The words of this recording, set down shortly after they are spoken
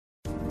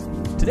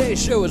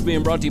Today's show is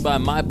being brought to you by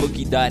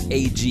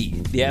MyBookie.ag,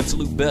 the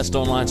absolute best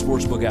online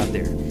sportsbook out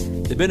there.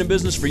 They've been in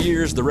business for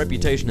years. The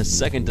reputation is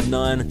second to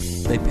none.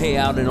 They pay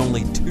out in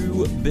only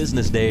 2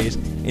 business days.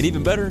 And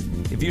even better,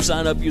 if you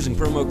sign up using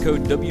promo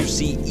code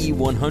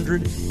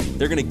WCE100,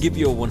 they're going to give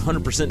you a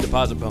 100%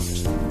 deposit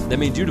bonus. That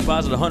means you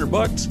deposit $100,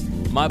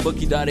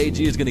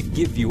 MyBookie.ag is going to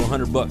give you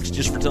 $100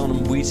 just for telling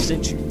them we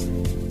sent you.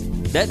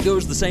 That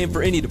goes the same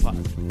for any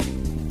deposit.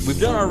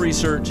 We've done our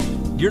research.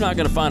 You're not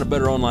going to find a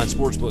better online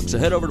sportsbook. So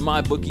head over to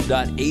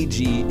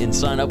MyBookie.ag and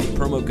sign up with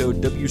promo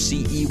code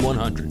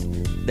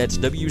WCE100. That's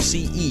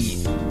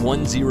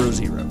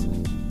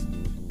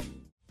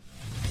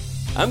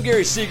WCE100. I'm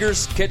Gary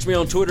Seegers. Catch me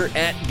on Twitter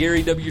at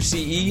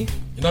GaryWCE.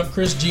 And I'm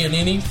Chris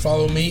Giannini.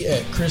 Follow me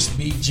at Chris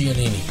B.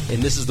 Giannini.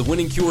 And this is the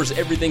Winning Cures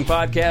Everything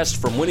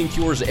podcast from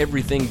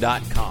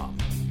winningcureseverything.com.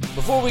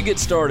 Before we get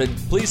started,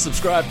 please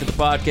subscribe to the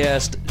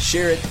podcast,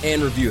 share it,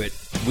 and review it.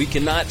 We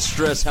cannot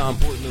stress how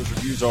important those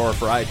reviews are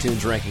for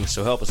iTunes rankings,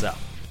 so help us out.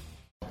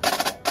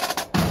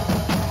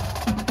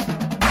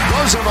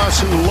 Those of us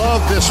who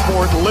love this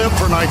sport live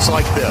for nights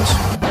like this.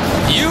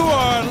 You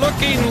are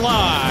looking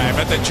live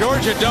at the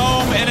Georgia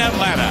Dome in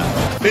Atlanta.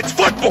 It's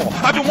football.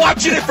 I've been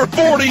watching it for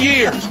 40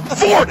 years.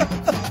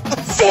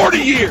 40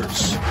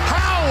 years.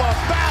 How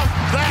about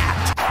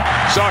that?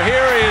 So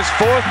here is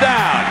 4th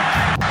down.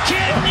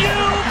 Can you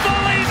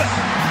believe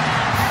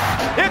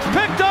it? It's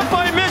picked up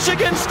by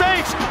Michigan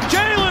State.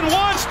 Jalen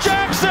Watts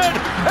Jackson,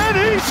 and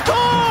he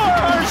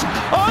scores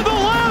on the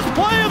last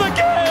play of the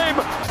game.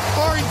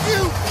 Are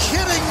you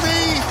kidding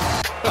me?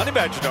 Honey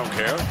Badger don't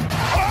care.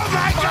 Oh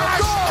my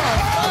gosh!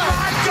 Oh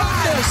my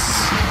goodness!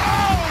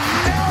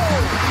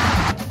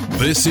 Oh no!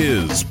 This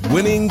is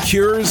Winning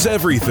Cures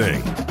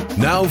Everything.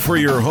 Now for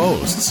your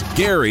hosts,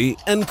 Gary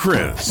and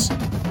Chris.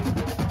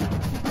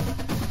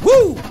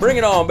 Woo! Bring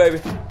it on, baby.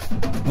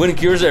 Winning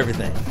Cures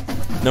Everything.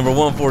 Number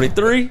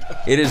 143.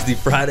 It is the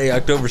Friday,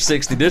 October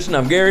 6th edition.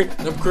 I'm Gary.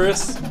 I'm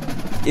Chris.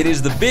 It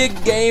is the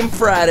Big Game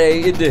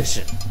Friday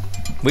edition.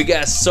 We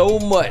got so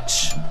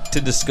much to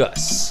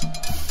discuss.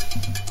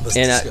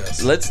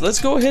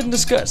 Let's go ahead and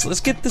discuss. Let's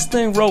get this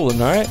thing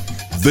rolling, all right?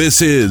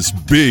 This is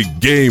Big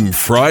Game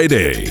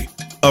Friday,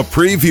 a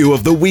preview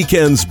of the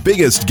weekend's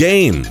biggest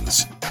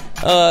games.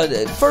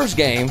 First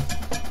game,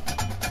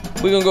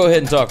 we're going to go ahead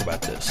and talk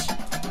about this.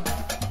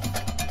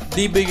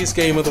 The biggest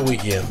game of the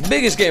weekend.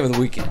 Biggest game of the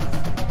weekend.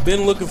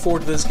 Been looking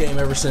forward to this game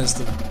ever since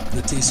the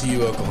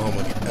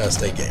TCU-Oklahoma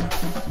State game.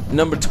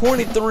 Number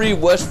 23,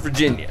 West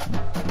Virginia.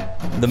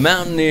 The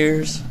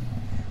Mountaineers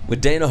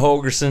with Dana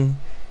Holgorsen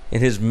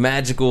and his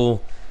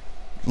magical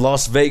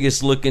Las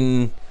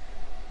Vegas-looking,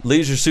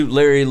 Leisure Suit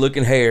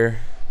Larry-looking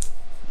hair.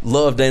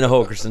 Love Dana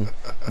Holgorsen.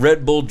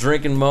 Red Bull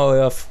drinking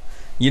Moef.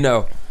 You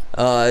know.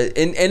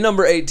 And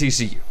number 8,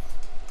 TCU.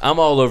 I'm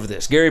all over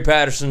this. Gary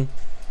Patterson,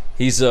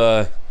 he's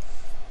an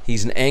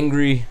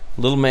angry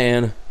little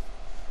man.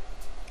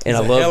 And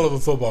He's a hell of a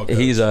football coach.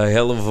 He's a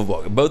hell of a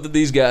football coach. Both of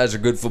these guys are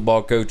good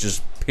football coaches,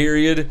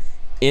 period.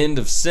 End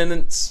of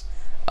sentence.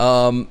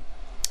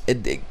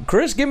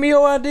 Chris, give me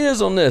your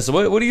ideas on this.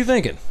 What are you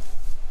thinking?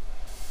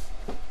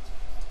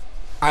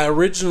 I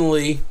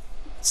originally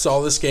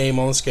saw this game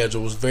on the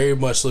schedule, was very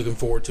much looking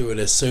forward to it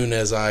as soon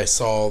as I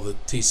saw the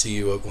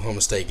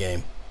TCU-Oklahoma State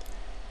game.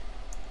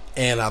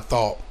 And I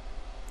thought,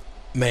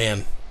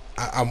 man,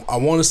 I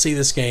want to see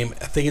this game.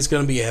 I think it's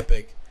going to be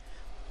epic.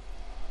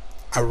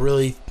 I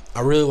really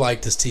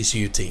like this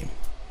TCU team.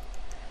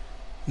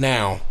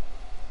 Now,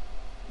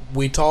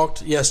 we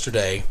talked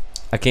yesterday.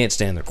 I can't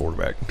stand their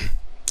quarterback.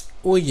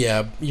 Well,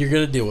 yeah, you're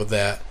going to deal with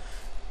that.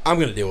 I'm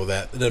going to deal with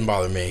that. It doesn't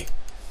bother me.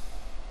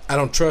 I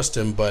don't trust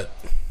him, but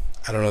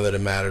I don't know that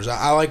it matters.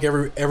 I like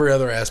every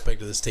other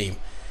aspect of this team.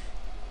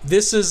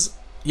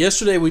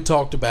 Yesterday we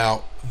talked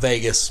about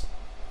Vegas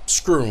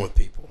screwing with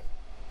people,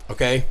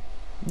 okay?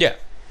 Yeah.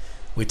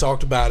 We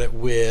talked about it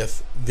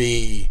with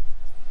the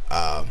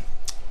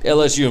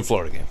LSU and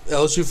Florida game.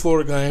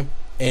 LSU-Florida game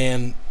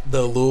and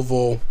the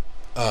Louisville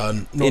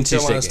North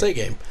Carolina State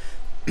game.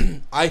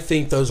 I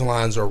think those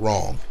lines are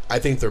wrong. I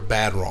think they're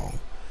bad wrong.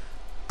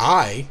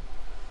 I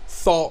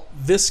thought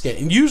this game,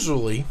 and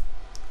usually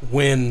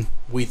when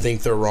we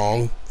think they're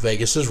wrong,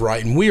 Vegas is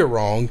right and we are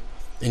wrong,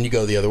 and you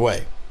go the other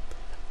way.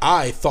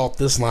 I thought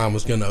this line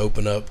was going to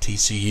open up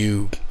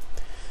TCU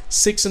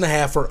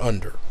 6.5 or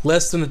under,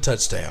 less than a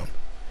touchdown.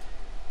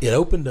 It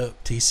opened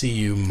up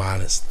TCU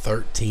minus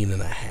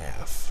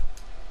 13.5.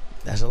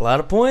 That's a lot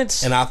of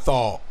points. And I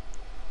thought,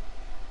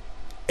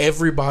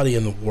 everybody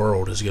in the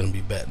world is going to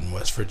be betting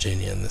West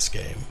Virginia in this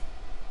game.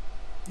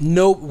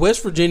 No,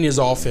 West Virginia's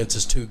offense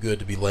is too good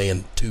to be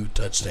laying 2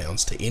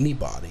 touchdowns to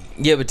anybody.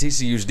 Yeah, but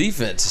TCU's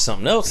defense is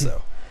something else,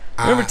 though.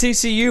 Remember,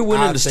 TCU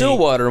went into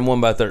Stillwater and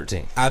won by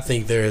 13. I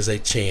think there is a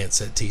chance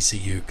that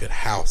TCU could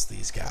house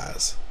these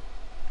guys.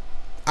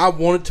 I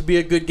want it to be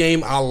a good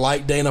game. I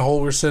like Dana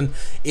Holgorsen.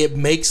 It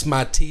makes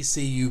my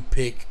TCU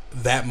pick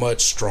that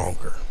much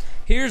stronger.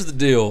 Here's the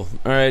deal,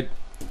 all right?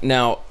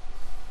 Now,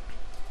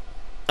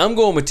 I'm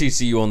going with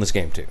TCU on this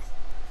game, too.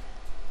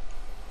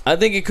 I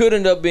think it could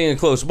end up being a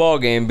close ball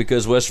game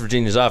because West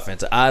Virginia's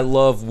offense. I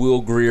love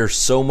Will Grier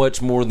so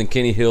much more than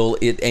Kenny Hill.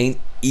 It ain't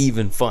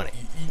even funny.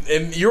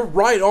 And you're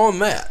right on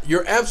that.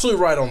 You're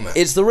absolutely right on that.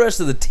 It's the rest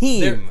of the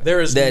team. There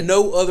is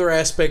no other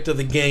aspect of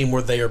the game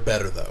where they are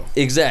better, though.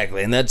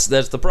 Exactly, and that's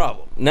the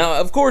problem.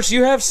 Now, of course,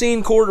 you have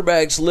seen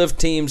quarterbacks lift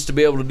teams to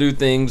be able to do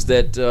things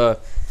that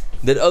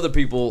that other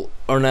people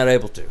are not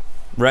able to,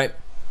 right?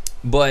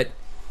 But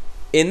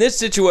in this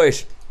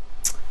situation,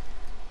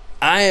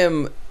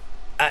 I'm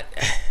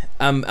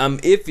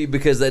iffy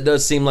because that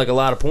does seem like a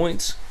lot of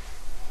points.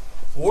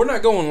 We're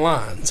not going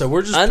line, so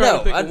we're just trying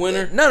to pick a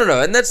winner.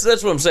 No, and that's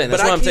what I'm saying.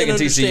 That's why I'm taking TCU.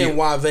 But I can't understand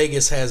why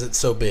Vegas has it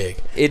so big.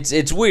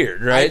 It's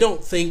weird, right? I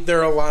don't think there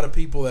are a lot of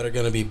people that are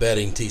going to be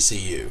betting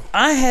TCU.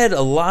 I had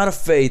a lot of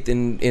faith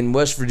in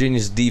West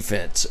Virginia's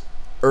defense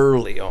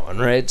early on,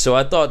 right? So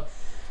I thought,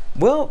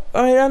 well,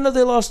 all right, I know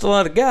they lost a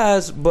lot of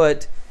guys,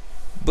 but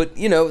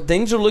you know,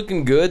 things are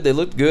looking good. They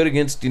looked good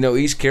against, you know,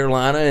 East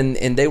Carolina,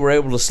 and they were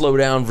able to slow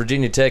down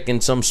Virginia Tech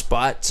in some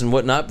spots and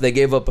whatnot. They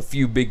gave up a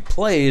few big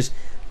plays.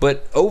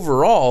 But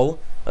overall,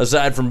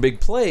 aside from big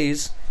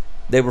plays,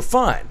 they were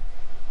fine.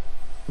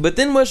 But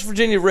then West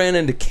Virginia ran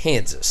into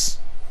Kansas.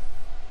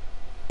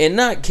 And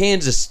not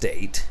Kansas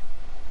State.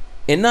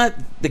 And not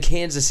the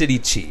Kansas City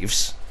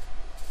Chiefs.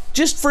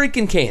 Just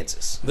freaking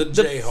Kansas. The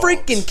Jayhawks.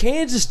 Freaking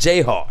Kansas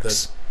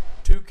Jayhawks.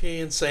 The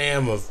Toucan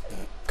Sam of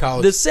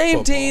college The same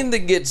football. team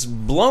that gets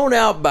blown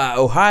out by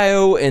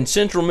Ohio and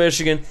Central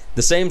Michigan.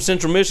 The same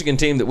Central Michigan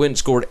team that went and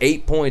scored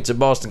 8 points at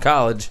Boston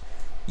College.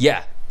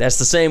 Yeah. That's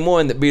the same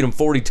one that beat them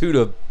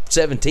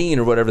 42-17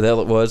 or whatever the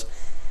hell it was.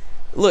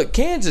 Look,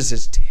 Kansas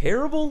is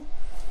terrible,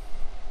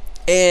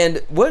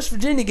 and West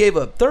Virginia gave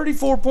up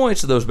 34 points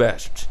to those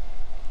bastards.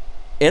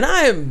 And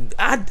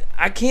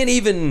I can't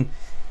even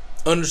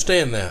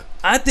understand that.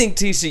 I think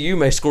TCU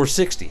may score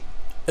 60.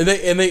 And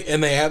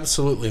they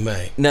absolutely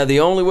may. Now the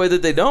only way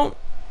that they don't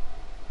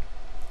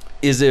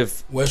is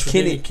if West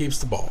Virginia keeps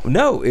the ball.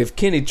 No, if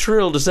Kenny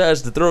Trill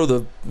decides to throw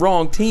the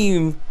wrong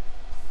team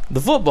the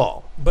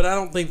football. But I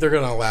don't think they're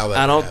going to allow that.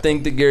 I don't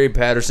think that Gary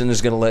Patterson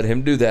is going to let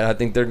him do that. I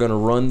think they're going to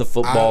run the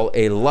football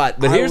a lot.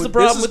 But here's the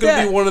problem with that. This is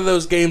going to be one of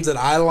those games that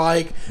I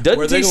like,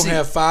 where they're going to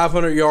have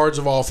 500 yards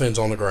of offense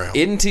on the ground.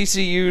 Isn't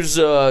TCU's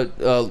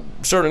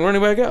starting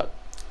running back out?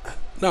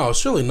 No,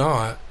 surely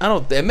not. I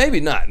don't. Maybe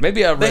not.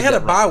 Maybe I read They had a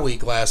bye wrong.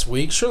 Week last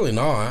week. Surely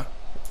not.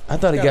 I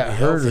thought he got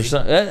hurt or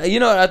something. You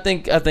know what? I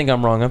think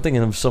I'm wrong. I'm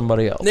thinking of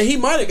somebody else. Now, he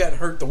might have gotten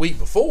hurt the week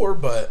before,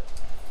 but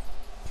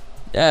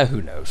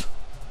who knows?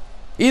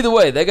 Either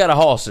way, they got a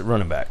hoss at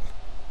running back.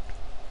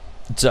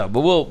 So, but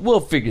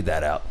we'll figure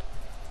that out.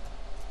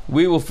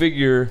 We will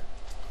figure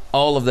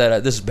all of that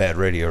out. This is bad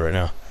radio right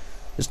now.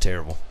 It's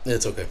terrible.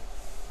 It's okay.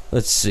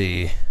 Let's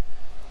see.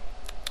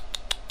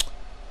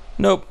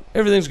 Nope,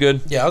 everything's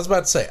good. Yeah, I was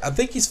about to say, I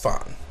think he's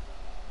fine.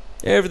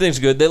 Everything's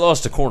good. They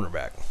lost a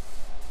cornerback.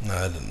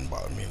 No, that didn't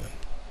bother me then.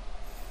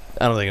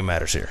 I don't think it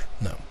matters here.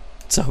 No.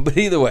 So, but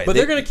either way, but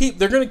they're gonna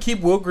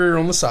keep Will Grier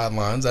on the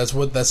sidelines. That's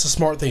a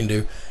smart thing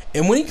to do.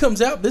 And when he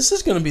comes out, this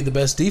is going to be the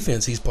best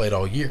defense he's played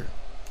all year.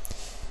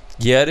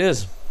 Yeah, it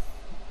is.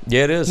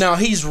 Yeah, it is. Now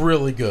he's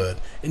really good.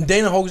 And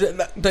Dana Holmes,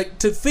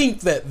 to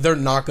think that they're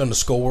not going to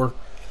score,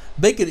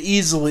 they could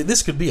easily.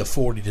 This could be a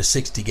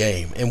 40-60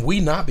 game, and we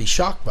not be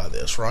shocked by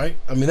this, right?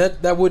 I mean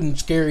that wouldn't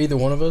scare either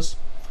one of us,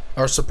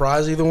 or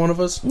surprise either one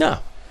of us. No.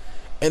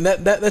 And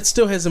that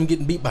still has them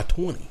getting beat by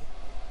 20.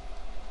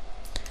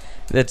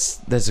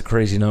 That's a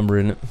crazy number,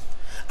 isn't it?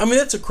 I mean,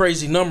 that's a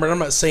crazy number, and I'm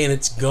not saying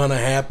it's gonna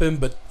happen,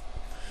 but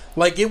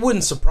like it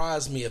wouldn't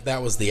surprise me if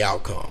that was the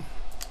outcome.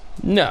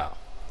 No.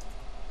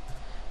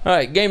 All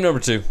right, game number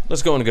 2.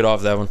 Let's go and get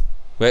off that one.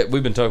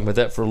 We've been talking about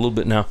that for a little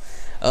bit now.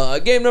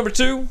 Game number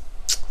 2.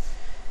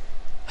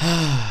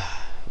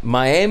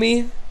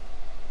 Miami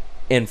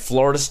and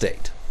Florida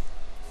State.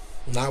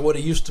 Not what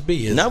it used to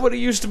be, is Not what it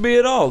used to be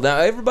at all. Now,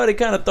 everybody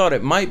kind of thought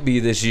it might be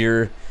this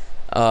year,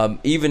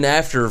 even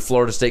after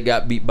Florida State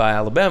got beat by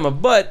Alabama.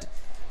 But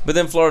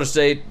then Florida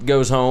State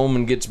goes home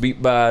and gets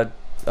beat by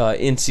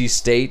NC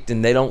State,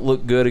 and they don't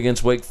look good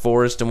against Wake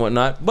Forest and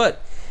whatnot.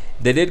 But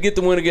they did get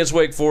the win against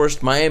Wake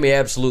Forest. Miami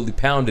absolutely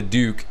pounded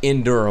Duke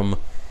in Durham.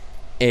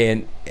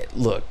 And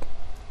look,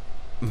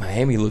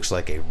 Miami looks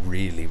like a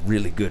really,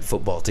 really good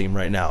football team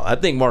right now. I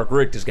think Mark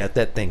Richt has got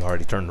that thing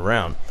already turned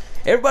around.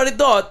 Everybody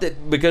thought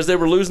that because they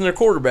were losing their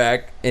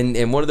quarterback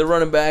and one of their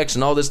running backs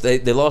and all this, they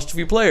lost a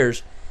few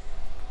players.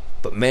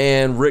 But,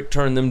 man, Rick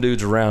turned them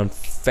dudes around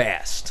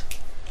fast.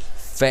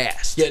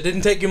 Yeah, it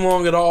didn't take him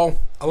long at all.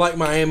 I like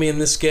Miami in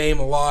this game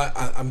a lot.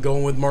 I'm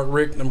going with Mark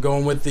Richt. I'm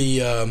going with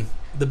the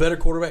better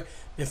quarterback.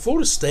 In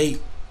Florida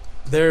State,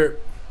 they're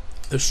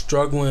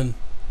struggling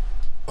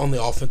on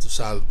the offensive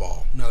side of the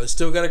ball. Now, they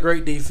still got a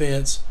great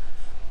defense,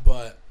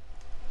 but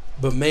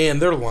man,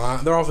 their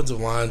offensive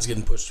line's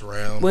getting pushed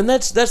around. Well,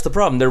 that's the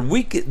problem.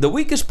 The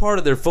weakest part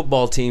of their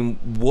football team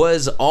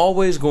was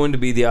always going to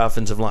be the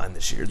offensive line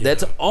this year. Yeah.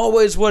 That's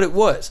always what it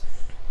was.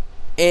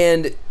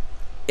 And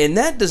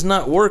that does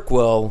not work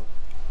well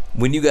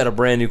when you got a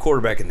brand new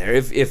quarterback in there.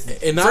 If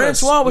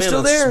Francois was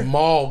still there,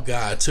 small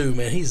guy too,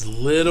 man. He's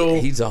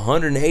little. He's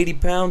 180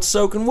 pounds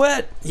soaking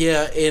wet.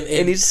 Yeah,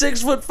 and he's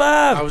 6'5".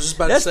 I was just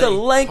about to say, that's the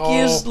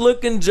lankiest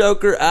looking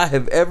joker I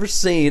have ever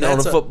seen on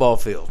a football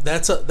field.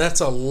 That's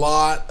a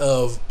lot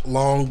of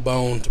long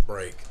bone to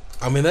break.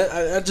 I mean,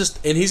 and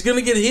he's going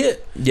to get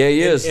hit. Yeah,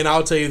 he is. And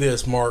I'll tell you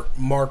this,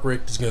 Mark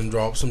Richt is going to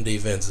drop some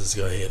defense that's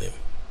going to hit him.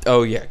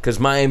 Oh yeah, because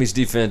Miami's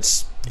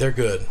defense, they're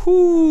good.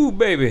 Whoo,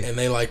 baby. And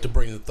they like to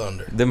bring the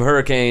thunder. Them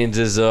Hurricanes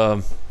is,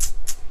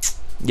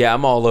 yeah,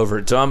 I'm all over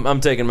it. So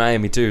I'm taking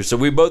Miami too. So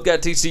we both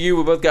got TCU.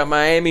 We both got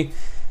Miami.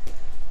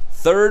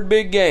 Third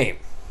big game.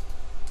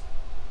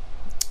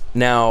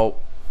 Now,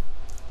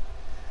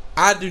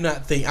 I do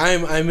not think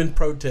I'm in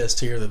protest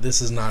here that this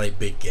is not a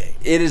big game.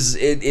 It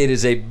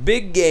is a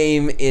big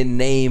game in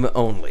name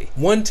only.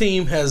 One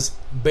team has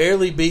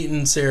barely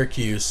beaten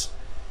Syracuse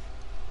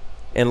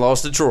and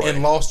lost to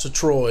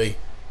Troy.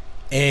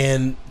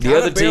 And the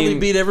other barely team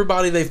beat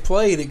everybody they've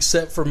played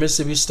except for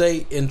Mississippi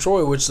State and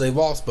Troy, which they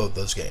lost both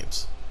those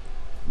games.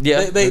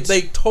 Yeah,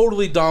 they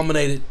totally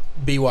dominated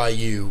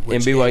BYU,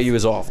 and BYU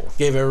is awful.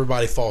 Gave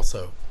everybody false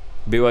hope.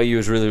 BYU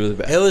is really, really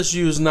bad.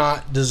 LSU is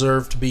not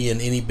deserved to be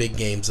in any big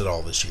games at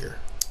all this year.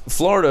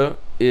 Florida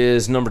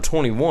is number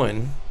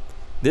 21.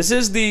 This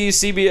is the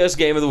CBS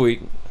game of the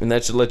week, and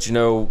that should let you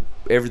know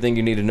everything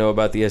you need to know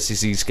about the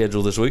SEC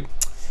schedule this week.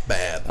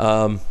 Bad.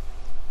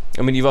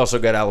 I mean, you've also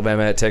got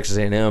Alabama at Texas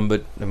A&M,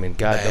 but, I mean,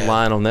 God, Bad. The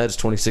line on that is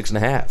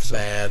 26.5. So.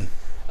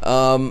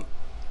 Bad.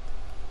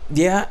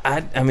 Yeah,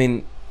 I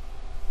mean,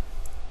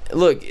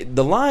 look,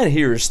 the line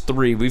here is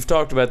 3. We've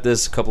talked about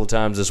this a couple of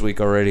times this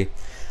week already.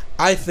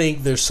 I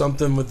think there's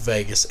something with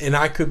Vegas, and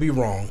I could be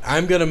wrong.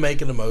 I'm going to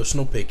make an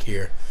emotional pick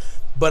here,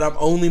 but I'm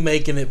only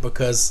making it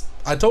because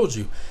I told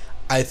you,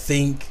 I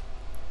think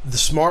the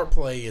smart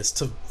play is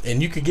to,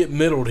 and you could get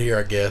middled here,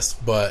 I guess,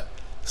 but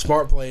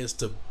smart play is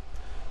to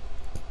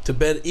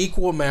bet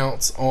equal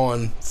amounts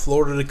on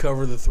Florida to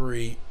cover the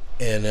 3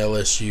 and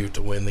LSU to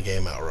win the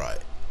game outright.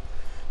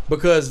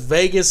 Because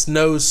Vegas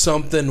knows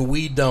something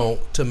we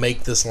don't to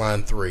make this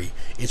line 3.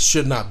 It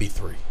should not be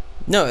 3.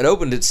 No, it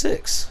opened at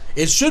 6.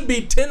 It should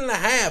be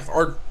 10.5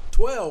 or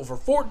 12 or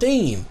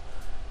 14.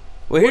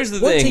 Well, here's the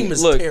thing. What team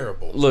is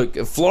terrible? Look,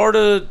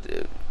 Florida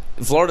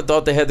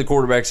thought they had the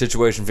quarterback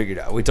situation figured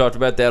out. We talked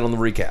about that on the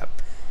recap.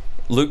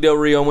 Luke Del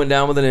Rio went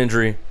down with an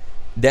injury.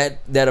 That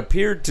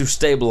appeared to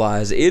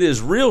stabilize. It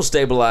is real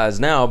stabilized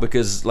now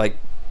because, like,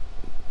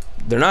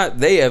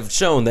 they have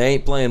shown they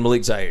ain't playing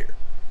Malik Zaire.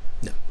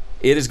 No.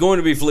 It is going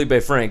to be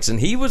Felipe Franks, and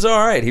he was all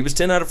right. He was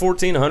 10 out of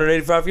 14,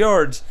 185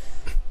 yards.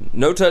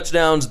 No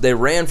touchdowns. They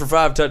ran for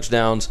 5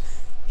 touchdowns.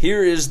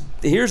 Here's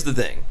the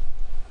thing.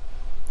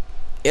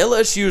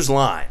 LSU's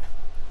line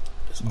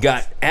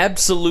got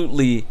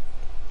absolutely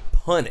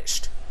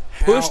punished.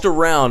 Pushed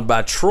around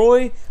by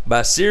Troy,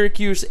 by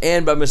Syracuse,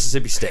 and by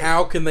Mississippi State.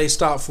 How can they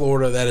stop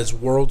Florida that is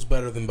worlds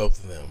better than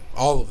both of them?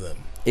 All of them.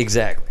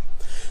 Exactly.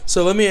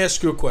 So let me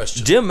ask you a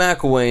question. Jim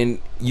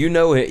McElwain, you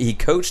know, he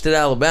coached at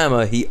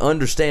Alabama. He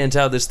understands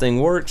how this thing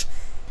works.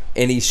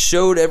 And he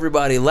showed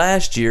everybody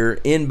last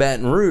year in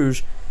Baton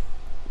Rouge,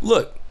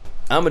 look,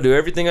 I'm going to do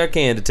everything I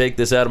can to take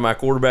this out of my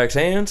quarterback's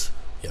hands.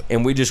 Yep.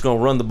 And we just going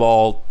to run the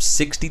ball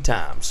 60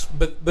 times.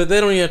 But they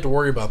don't even have to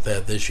worry about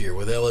that this year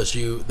with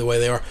LSU the way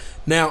they are.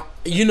 Now,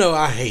 you know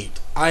I hate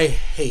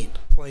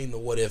playing the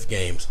what-if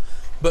games.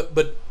 But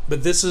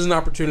this is an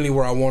opportunity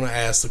where I want to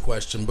ask the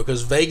question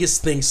because Vegas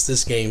thinks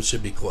this game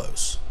should be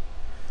close.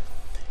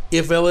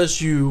 If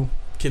LSU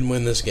can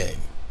win this game,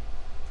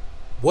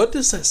 what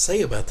does that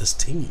say about this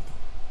team?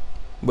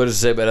 What does it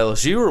say about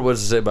LSU or what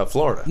does it say about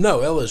Florida? No,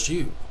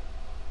 LSU.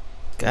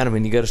 God, I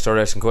mean, you got to start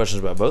asking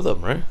questions about both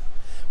of them, right?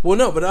 Well,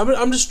 no, but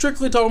I'm just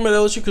strictly talking about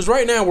LSU because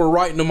right now we're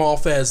writing them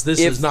off as this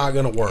is not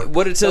going to work.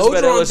 What it says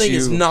about LSU thing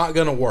is not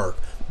going to work.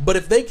 But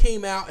if they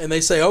came out and they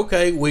say,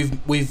 okay,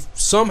 we've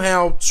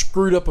somehow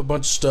screwed up a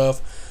bunch of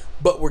stuff,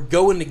 but we're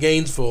going to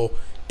Gainesville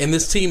and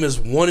this team is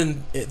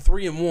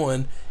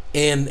 3-1,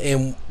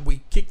 and we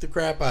kick the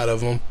crap out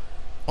of them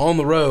on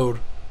the road,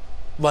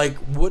 like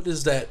what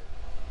does that?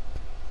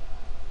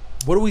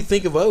 What do we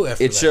think of O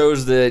after that? It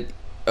shows that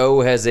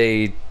O has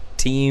a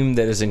team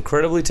that is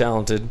incredibly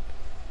talented.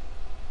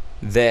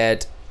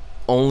 That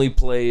only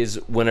plays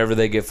whenever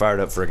they get fired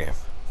up for a game.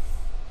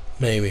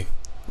 Maybe.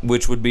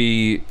 Which would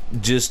be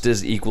just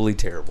as equally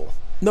terrible.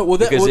 No, well,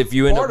 because if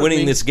you end up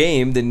winning this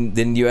game,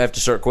 then you have to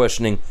start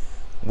questioning,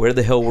 where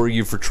the hell were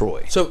you for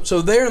Troy?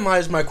 So therein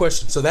lies my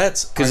question. So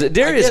that's because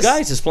Darius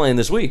Geis is playing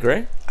this week,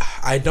 right?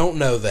 I don't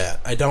know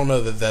that. I don't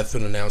know that that's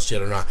been announced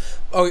yet or not.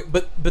 Okay,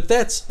 but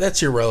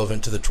that's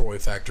irrelevant to the Troy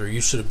factor.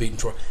 You should have beaten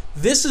Troy.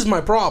 This is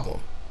my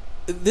problem.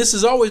 This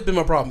has always been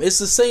my problem. It's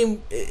the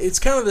same. It's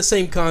kind of the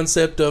same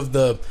concept of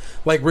the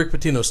like Rick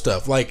Pitino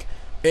stuff, like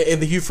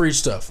and the Hugh Freeze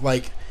stuff.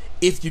 Like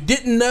if you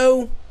didn't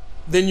know,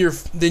 then you're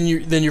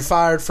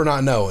fired for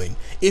not knowing.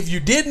 If you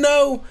did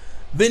know,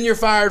 then you're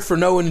fired for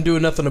knowing and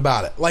doing nothing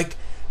about it. Like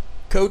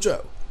Coach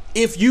O,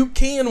 if you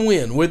can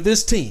win with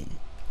this team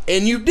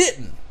and you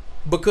didn't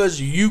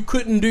because you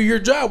couldn't do your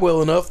job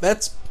well enough,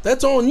 that's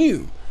on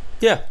you.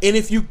 Yeah. And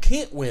if you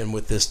can't win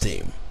with this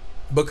team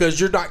because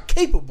you're not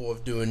capable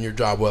of doing your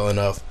job well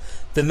enough,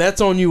 then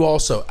that's on you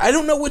also. I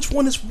don't know which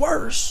one is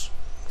worse.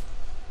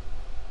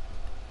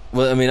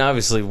 Well, I mean,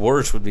 obviously,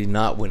 worse would be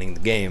not winning the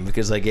game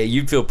because, like,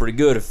 you'd feel pretty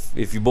good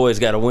if your boys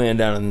got a win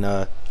down in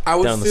the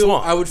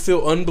swamp. I would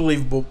feel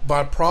unbelievable.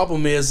 My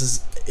problem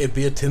is it'd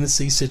be a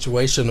Tennessee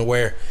situation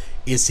where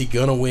is he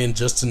gonna win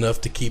just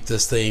enough to keep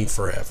this thing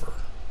forever?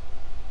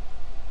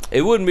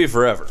 It wouldn't be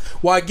forever.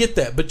 Well, I get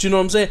that, but you know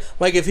what I'm saying.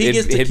 Like if he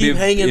gets to keep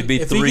hanging, if he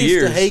gets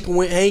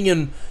to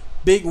hanging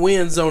big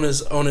wins on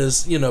his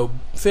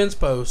fence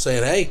post,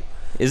 saying, "Hey,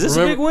 is this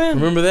a big win?"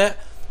 Remember that.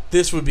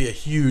 This would be a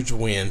huge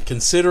win.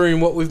 Considering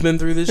what we've been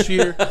through this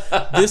year,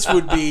 this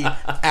would be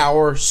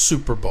our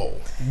Super Bowl.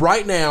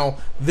 Right now,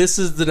 this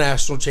is the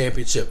national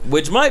championship.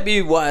 Which might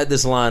be why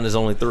this line is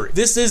only 3.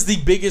 This is the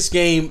biggest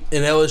game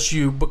in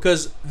LSU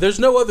because there's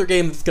no other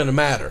game that's going to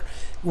matter.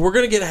 We're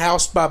going to get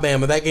housed by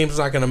Bama. That game's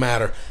not going to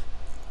matter.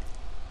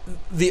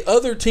 The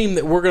other team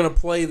that we're going to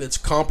play that's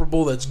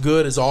comparable, that's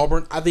good, is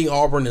Auburn. I think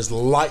Auburn is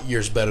light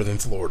years better than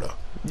Florida.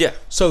 Yeah.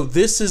 So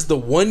this is the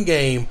one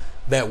game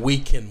that we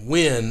can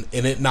win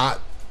and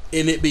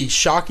it be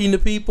shocking to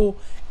people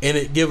and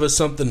it give us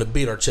something to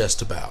beat our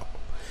chest about.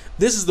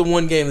 This is the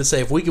one game to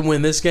say if we can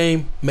win this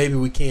game, maybe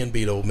we can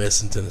beat Ole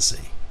Miss in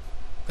Tennessee.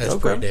 That's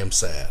pretty damn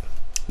sad.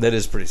 That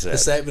is pretty sad. The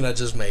statement I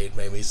just made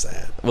me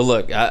sad. Well,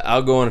 look,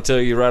 I'll go on and tell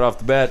you right off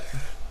the bat.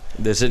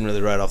 This isn't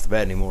really right off the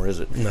bat anymore, is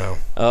it? No.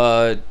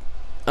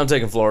 I'm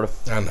taking Florida.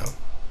 I know.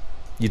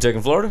 You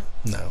taking Florida?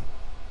 No.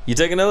 You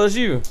taking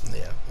LSU?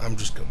 Yeah, I'm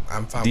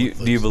fine with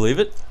losing. Do you believe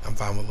it? I'm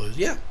fine with losing.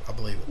 Yeah, I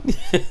believe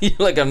it. You're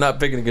like, I'm not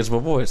picking against my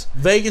boys.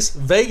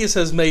 Vegas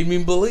has made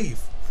me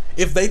believe.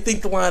 If they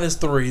think the line is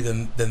 3,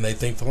 then they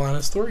think the line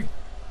is 3.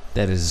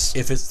 That is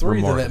If it's 3,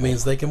 remarkable. then that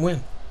means they can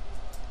win.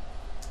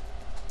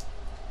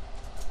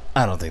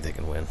 I don't think they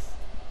can win.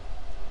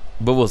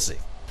 But we'll see.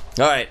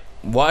 All right,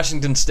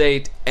 Washington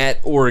State at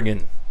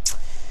Oregon.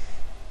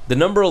 The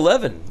number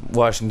 11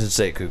 Washington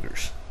State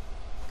Cougars.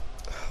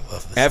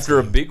 After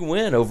a big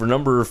win over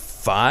number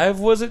 5,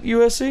 was it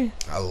USC?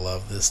 I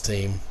love this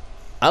team.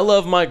 I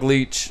love Mike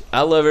Leach.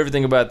 I love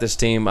everything about this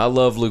team. I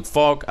love Luke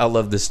Falk. I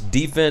love this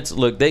defense.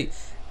 Look,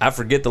 I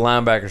forget the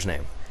linebacker's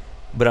name,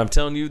 but I'm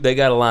telling you, they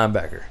got a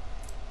linebacker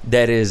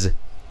that is.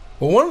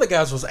 Well, one of the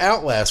guys was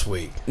out last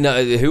week.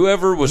 No,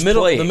 whoever was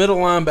playing. The middle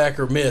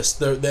linebacker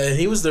missed.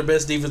 He was their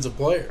best defensive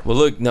player. Well,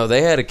 look, no,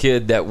 they had a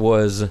kid that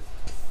was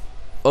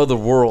other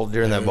world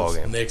during that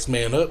ballgame. Next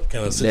man up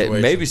kind of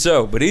situation. Maybe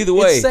so, but either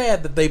way. It's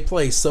sad that they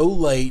play so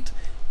late.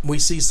 We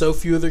see so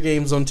few of their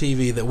games on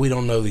TV that we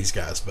don't know these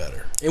guys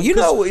better. And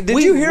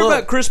did you hear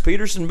about Chris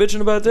Peterson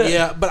bitching about that?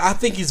 Yeah, but I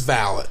think he's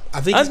valid. I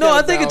think it's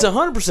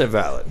 100%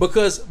 valid.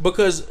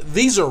 Because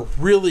these are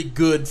really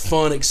good,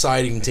 fun,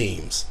 exciting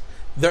teams.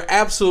 They're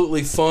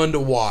absolutely fun to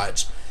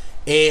watch.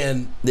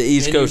 And the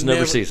East Coast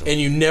never sees them.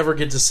 And you never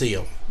get to see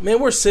them. Man,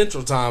 we're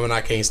Central Time and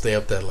I can't stay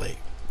up that late.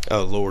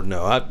 Oh, Lord,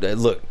 no.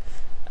 Look,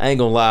 I ain't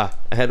going to lie.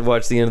 I had to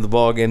watch the end of the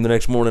ball game the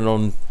next morning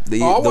on the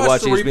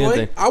Watch ESPN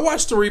thing. I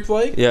watched the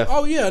replay. Yeah.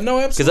 Oh, yeah. No,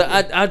 absolutely.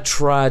 Because I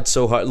tried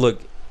so hard.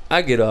 Look,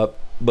 I get up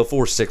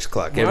before 6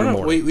 o'clock every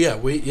morning.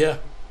 Yeah.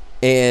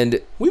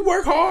 And we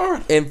work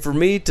hard. And for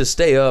me to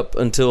stay up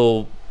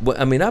until,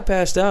 I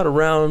passed out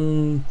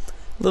around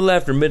a little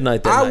after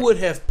midnight that night. I would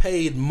have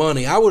paid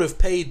money. I would have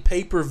paid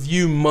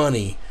pay-per-view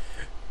money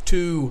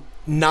to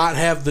not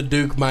have the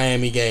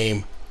Duke-Miami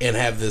game and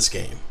have this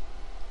game.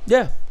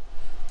 Yeah.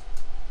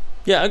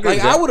 Yeah, I agree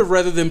with that. I would have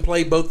rather than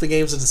play both the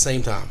games at the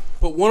same time.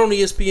 Put one on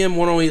ESPN,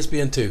 one on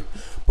ESPN2.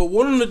 Put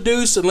one on the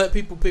Deuce and let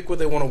people pick what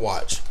they want to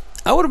watch.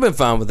 I would have been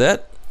fine with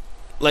that.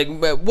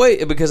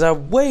 Because I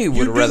would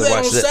have rather watched that. You do that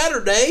on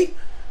Saturday.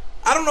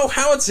 I don't know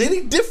how it's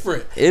any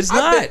different. It's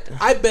not.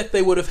 I bet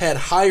they would have had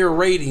higher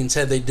ratings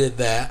had they did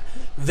that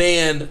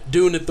than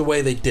doing it the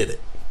way they did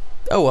it.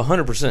 Oh,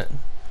 100%.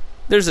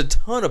 There's a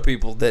ton of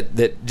people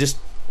that just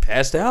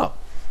passed out.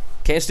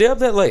 Can't stay up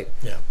that late.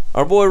 Yeah.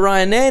 Our boy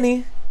Ryan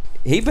Nanny,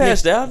 he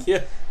passed out.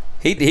 Yeah.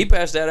 He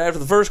passed out after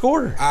the first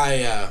quarter.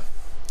 I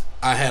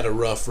had a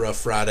rough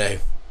Friday,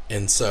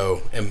 and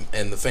so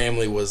and the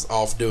family was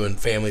off doing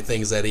family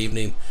things that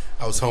evening.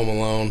 I was home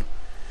alone,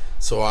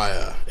 so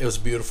it was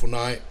a beautiful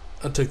night.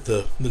 I took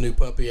the new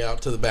puppy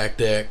out to the back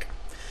deck,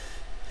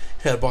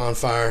 had a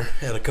bonfire,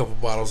 had a couple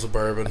bottles of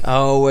bourbon.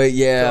 Oh wait,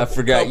 yeah, I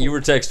forgot you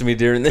were texting me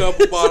during that.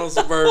 Couple bottles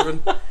of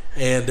bourbon,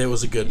 and it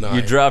was a good night.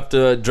 You dropped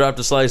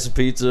a slice of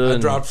pizza. I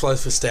dropped a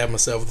slice and stabbed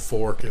myself with a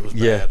fork. It was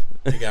bad.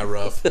 It got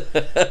rough.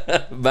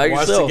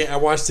 I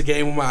watched the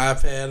game with my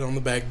iPad on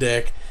the back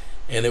deck,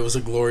 and it was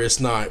a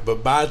glorious night.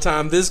 But by the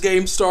time this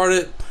game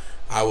started,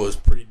 I was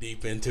pretty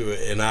deep into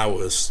it, and I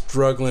was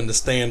struggling to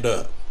stand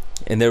up.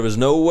 And there was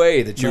no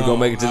way that you were going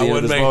to make it to the end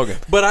of this ballgame.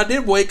 But I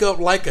did wake up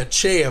like a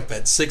champ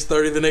at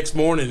 6:30 the next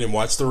morning and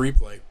watch the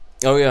replay.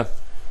 Oh, yeah.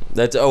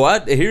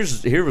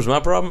 Here was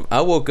my problem.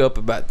 I woke up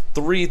about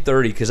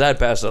 3:30 because I had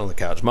passed out on the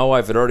couch. My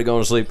wife had already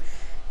gone to sleep.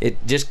 It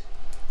just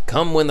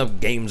come when the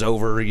game's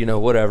over,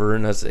 whatever.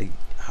 And I say,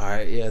 all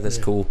right, yeah, that's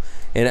cool.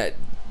 And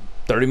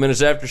 30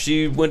 minutes after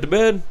she went to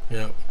bed,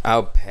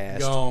 I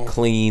passed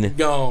clean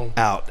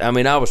out. I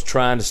mean, I was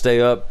trying to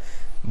stay up,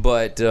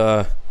 but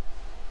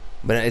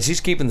she's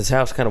keeping this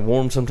house kind of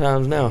warm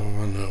sometimes now.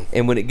 Oh, I know.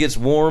 And when it gets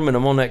warm and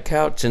I'm on that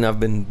couch and I've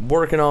been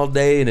working all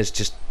day and it's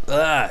just,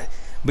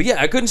 but yeah,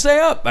 I couldn't stay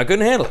up. I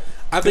couldn't handle it.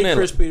 I think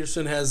Chris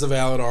Peterson has a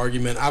valid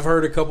argument. I've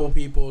heard a couple of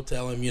people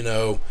tell him,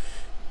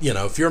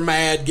 if you're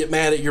mad, get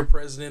mad at your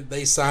president.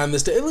 They signed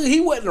this.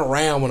 He wasn't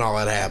around when all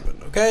that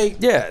happened, okay?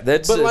 Yeah,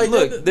 that's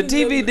look, the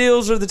TV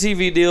deals are the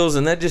TV deals,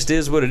 and that just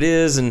is what it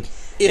is. And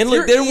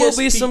look, there will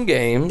be some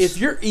games. If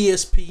you're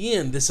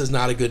ESPN, this is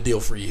not a good deal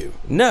for you.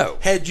 No.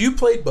 Had you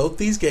played both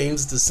these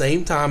games at the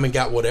same time and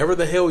got whatever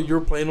the hell you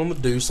were playing on the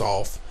deuce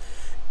off,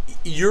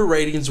 your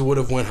ratings would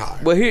have went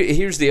higher. Well,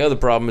 here's the other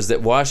problem is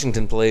that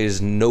Washington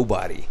plays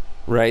nobody,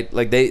 right?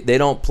 Like, they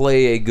don't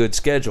play a good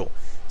schedule.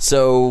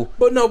 So,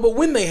 but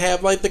when they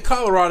have, like, the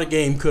Colorado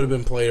game could have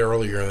been played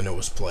earlier than it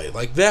was played.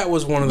 Like, that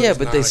was one of those. Yeah,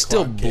 but they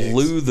still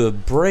blew the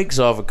brakes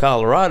off of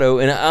Colorado,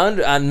 and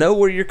I know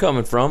where you're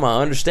coming from.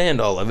 I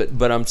understand all of it,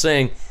 but I'm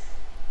saying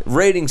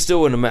ratings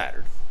still wouldn't have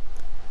mattered.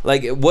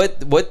 Like, what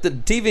the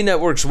TV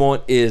networks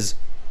want is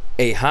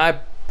a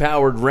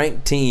high-powered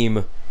ranked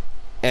team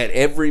at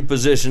every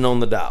position on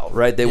the dial,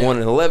 right? They want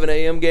an 11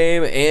 a.m.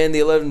 game and the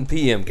 11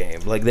 p.m. game.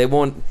 Like, they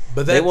want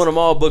them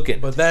all booked.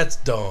 But that's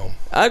dumb.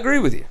 I agree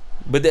with you.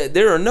 But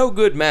there are no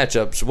good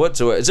matchups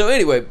whatsoever. So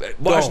anyway,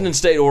 Washington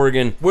State,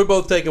 Oregon. We're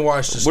both taking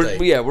Washington State.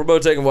 We're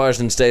both taking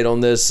Washington State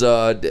on this.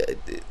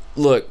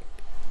 Look,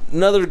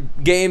 another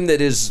game that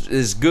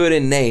is good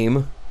in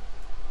name,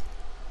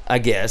 I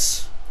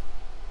guess.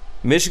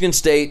 Michigan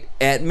State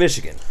at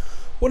Michigan.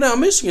 Well, now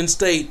Michigan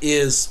State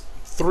is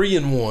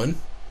 3-1.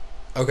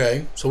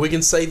 Okay, so we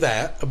can say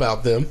that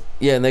about them.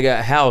 Yeah, and they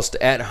got housed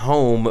at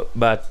home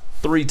by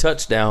 3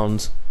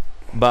 touchdowns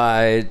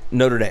by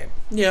Notre Dame.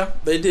 Yeah,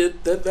 they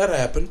did. That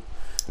happened.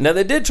 Now,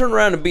 they did turn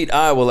around and beat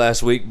Iowa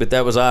last week, but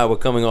that was Iowa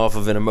coming off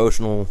of an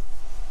emotional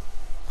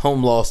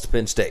home loss to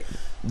Penn State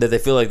that they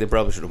feel like they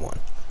probably should have won.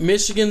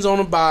 Michigan's on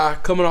a bye,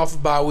 coming off a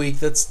bye week.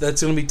 That's going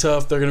to be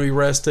tough. They're going to be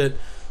rested.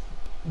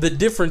 The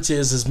difference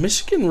is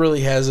Michigan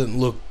really hasn't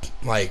looked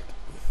like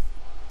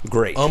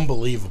great,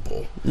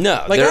 unbelievable.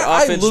 No, like their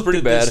offense is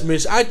pretty bad.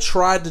 I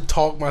tried to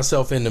talk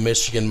myself into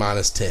Michigan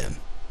 -10.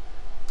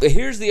 But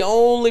here's the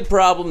only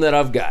problem that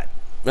I've got.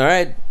 All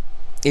right?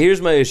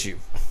 Here's my issue.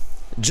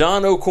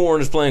 John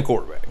O'Korn is playing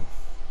quarterback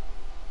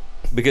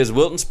because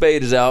Wilton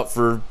Spade is out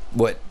for,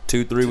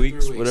 2-3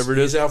 weeks, whatever it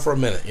is. He's out for a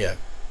minute, yeah.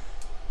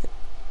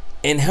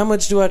 And how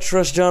much do I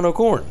trust John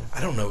O'Korn?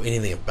 I don't know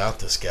anything about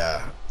this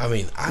guy. I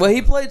mean,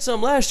 he played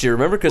some last year,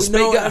 remember? Because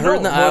Spade got hurt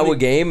in the Iowa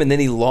game, and then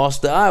he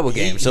lost the Iowa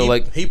game.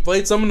 He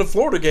played some in the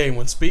Florida game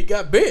when Spade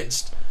got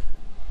benched.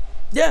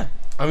 Yeah.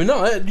 I mean,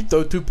 no, you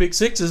throw 2 pick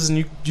sixes and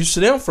you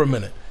sit down for a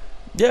minute.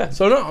 Yeah.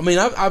 So, no, I mean,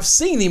 I've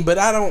seen him, but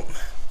I don't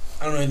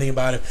know anything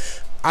about him.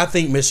 I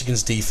think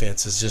Michigan's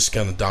defense is just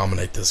going to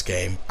dominate this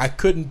game. I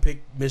couldn't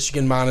pick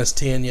Michigan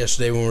 -10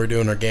 yesterday when we were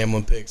doing our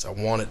gambling picks. I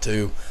wanted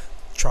to.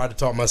 Tried to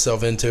talk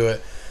myself into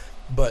it.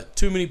 But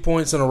too many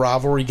points in a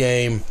rivalry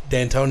game.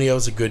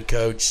 D'Antonio's a good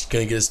coach.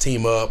 Going to get his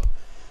team up.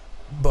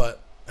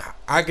 But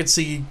I could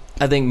see...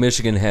 I think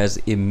Michigan has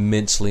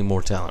immensely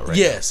more talent right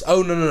now. Yes.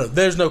 Oh, no.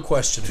 There's no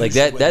question. Like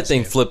that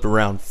thing flipped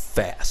around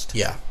fast.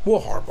 Yeah.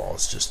 Well, Harbaugh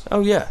is just...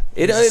 Oh, yeah.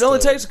 It only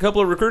takes a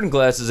couple of recruiting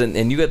classes,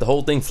 and you got the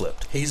whole thing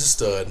flipped. He's a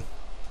stud.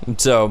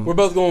 So we're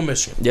both going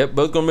Michigan. Yep,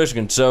 both going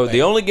Michigan. So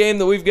the only game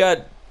that we've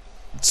got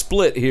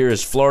split here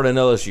is Florida and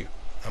LSU.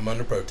 I'm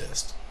under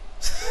protest.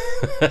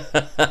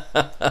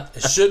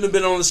 It shouldn't have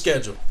been on the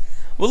schedule.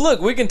 Well, look,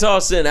 we can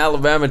toss in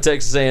Alabama and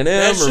Texas A&M.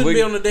 That shouldn't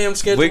be on the damn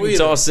schedule We can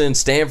toss in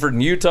Stanford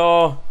and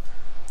Utah.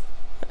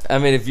 I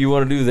mean, if you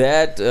want to do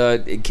that,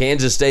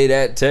 Kansas State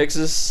at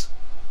Texas.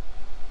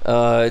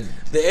 The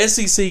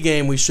SEC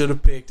game we should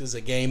have picked is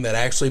a game that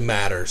actually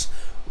matters.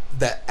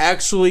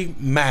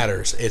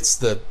 It's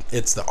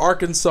the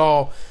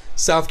Arkansas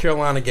South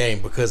Carolina game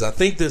because I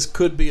think this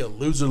could be a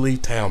loser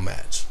leave town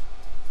match.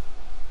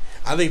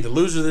 I think the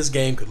loser of this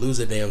game could lose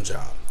a damn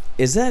job.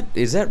 Is that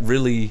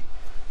really?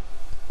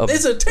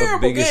 It's a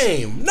terrible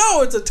game.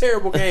 No, it's a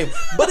terrible game,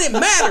 but it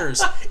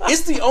matters.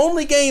 It's the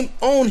only game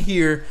on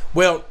here.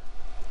 Well,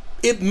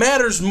 it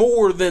matters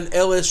more than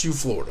LSU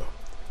Florida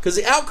because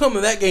the outcome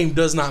of that game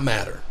does not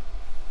matter.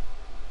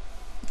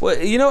 Well,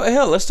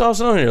 hell, let's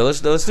toss it on here. Let's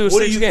do a 6 game. What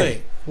do you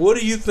think? What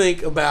do you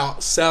think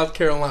about South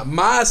Carolina,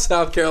 my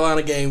South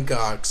Carolina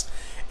Gamecocks,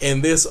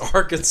 and this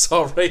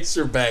Arkansas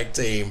Razorback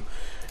team?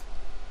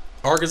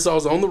 Arkansas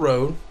is on the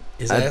road.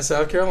 Is at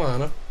South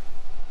Carolina.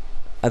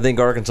 I think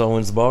Arkansas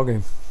wins the ball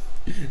game.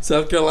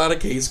 South Carolina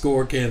can't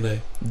score, can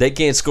they? They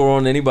can't score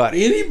on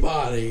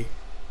anybody.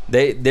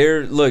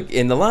 They're look,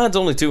 and the line's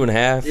only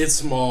 2.5. It's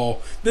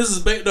small. This is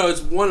big. No, it's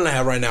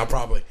 1.5 right now,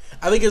 probably.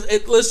 I think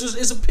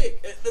it's a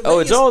pick.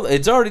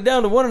 It's already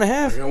down to 1.5.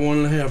 I got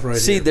 1.5 right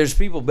See, here. there's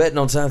people betting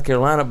on South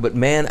Carolina, but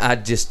man, I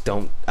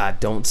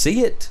don't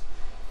see it.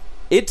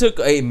 It took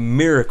a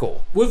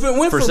miracle. If it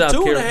went for from South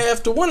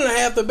 2.5 to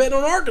 1.5, they're betting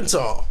on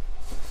Arkansas.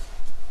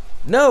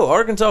 No,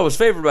 Arkansas was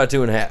favored by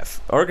 2.5.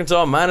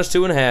 Arkansas minus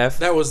 2.5.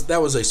 That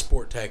was a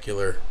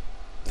sportacular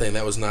thing.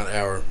 That was not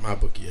my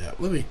bookie app.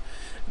 Let me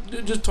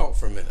just talk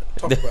for a minute.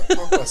 Talk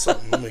about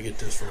something. Let me get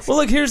this first. Well,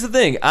 look, here's the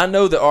thing. I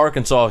know that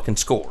Arkansas can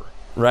score,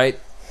 right?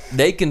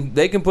 They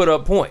can put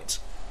up points.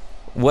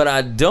 What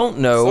I don't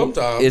know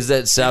is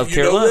that South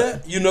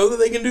Carolina. You know that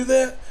they can do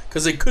that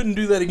because they couldn't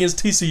do that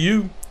against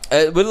TCU.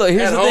 But look,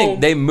 here's the thing.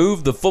 They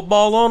moved the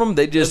football on them.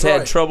 They just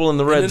had trouble in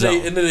the red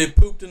zone. And then they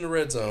pooped in the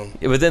red zone.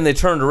 Yeah, but then they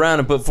turned around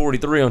and put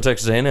 43 on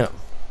Texas A&M.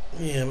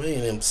 Yeah, but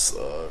A&M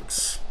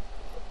sucks.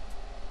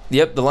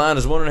 Yep, the line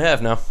is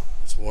 1.5 now.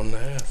 It's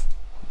 1.5.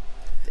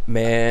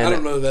 Man. I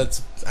don't know.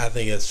 I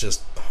think that's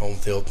just a home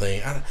field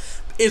thing.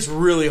 It's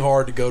really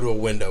hard to go to a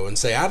window and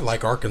say, I'd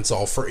like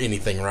Arkansas for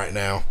anything right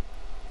now.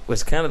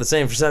 It's kind of the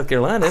same for South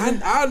Carolina, isn't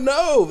it? I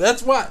know.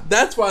 That's why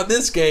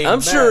this game I'm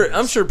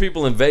matters. sure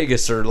people in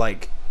Vegas are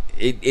like,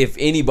 if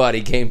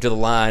anybody came to the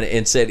line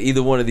and said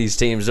either one of these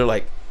teams, they're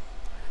like,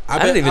 I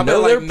didn't even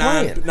know they were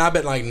playing. I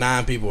bet like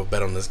 9 people have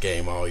bet on this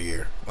game all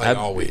year,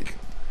 all week.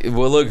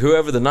 Well, look,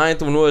 whoever the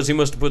 9th one was, he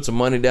must have put some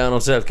money down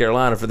on South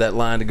Carolina for that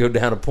line to go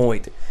down a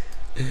point.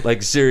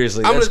 Like,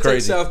 seriously, that's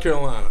crazy. I'm going to take South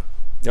Carolina.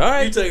 All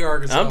right. You take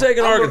Arkansas. I'm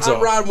taking Arkansas.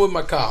 I'm riding with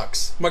my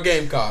Cocks, my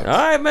Gamecocks. All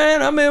right,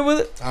 man, I'm in with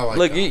it. I like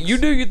Look, you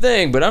do your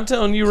thing, but I'm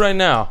telling you right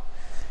now,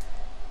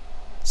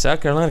 South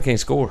Carolina can't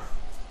score.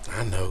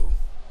 I know.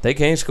 They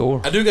can't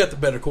score. I do got the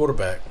better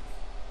quarterback.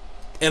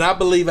 And I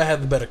believe I have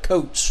the better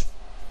coach.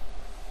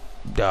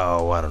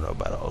 Oh, I don't know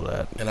about all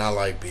that. And I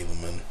like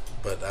Bielema,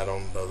 but I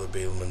don't know that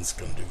Bielema's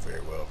going to do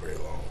very well very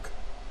long.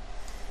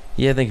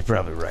 Yeah, I think you're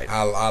probably right.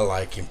 I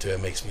like him, too.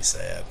 It makes me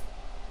sad.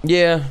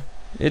 Yeah,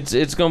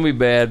 it's going to be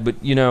bad, but,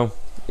 you know,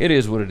 it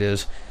is what it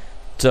is.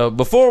 So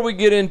before we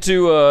get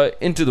into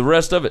the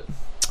rest of it,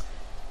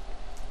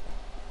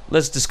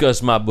 let's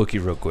discuss my bookie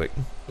real quick.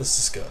 Let's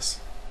discuss.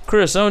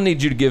 Chris, I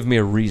need you to give me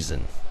a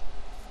reason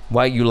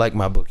why you like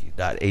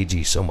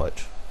mybookie.ag so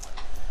much.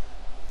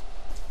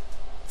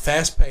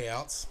 Fast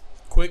payouts,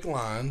 quick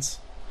lines,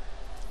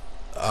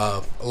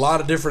 a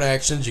lot of different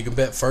actions. You can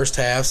bet first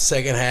halves,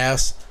 second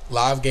halves,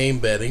 live game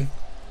betting.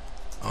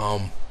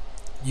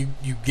 You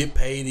get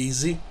paid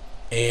easy,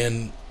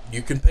 and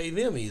you can pay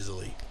them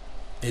easily.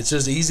 It's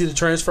just easy to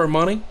transfer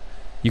money.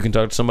 You can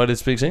talk to somebody that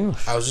speaks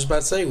English. I was just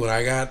about to say, when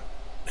I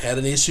had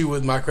an issue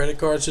with my credit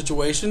card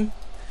situation,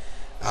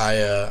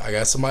 I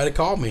got somebody to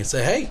call me and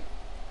say, hey,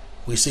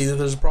 we see that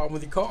there's a problem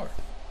with your card.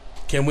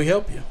 Can we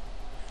help you?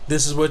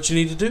 This is what you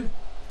need to do.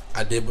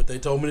 I did what they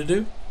told me to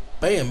do.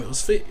 Bam, it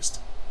was fixed.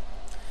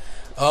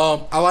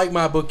 I like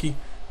MyBookie.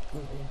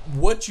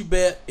 What you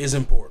bet is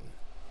important.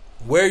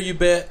 Where you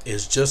bet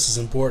is just as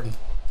important.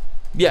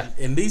 Yeah.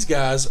 And these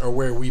guys are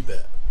where we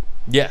bet.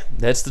 Yeah,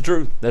 that's the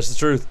truth. That's the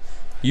truth.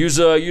 Use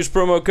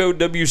promo code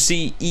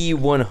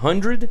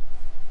WCE100.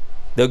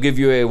 They'll give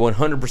you a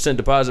 100%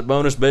 deposit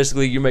bonus.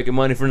 Basically, you're making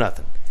money for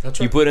nothing. That's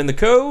right. You put in the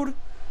code.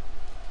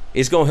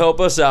 It's going to help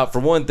us out for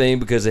one thing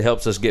because it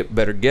helps us get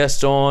better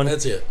guests on.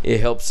 That's it. It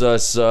helps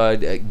us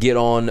get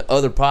on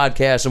other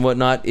podcasts and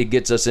whatnot. It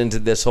gets us into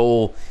this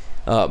whole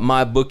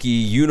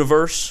MyBookie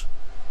universe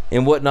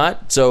and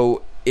whatnot.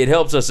 So it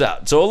helps us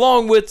out. So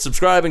along with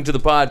subscribing to the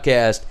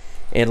podcast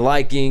and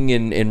liking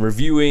and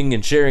reviewing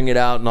and sharing it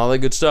out and all that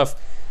good stuff,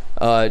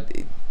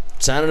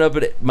 signing up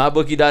at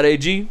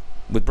mybookie.ag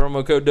with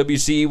promo code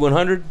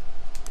WCE100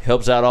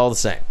 helps out all the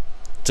same.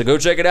 So go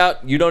check it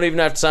out. You don't even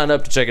have to sign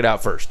up to check it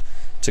out first.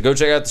 So go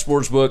check out the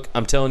sportsbook.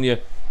 I'm telling you,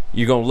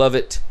 you're going to love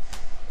it.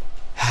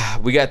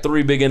 We got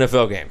 3 big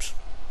NFL games.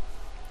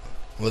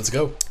 Let's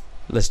go.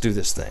 Let's do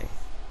this thing.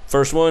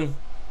 First one,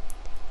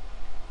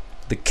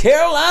 the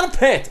Carolina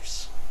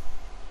Panthers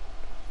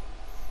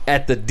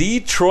at the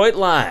Detroit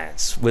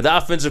Lions with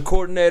offensive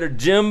coordinator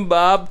Jim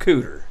Bob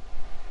Cooter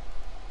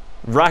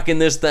rocking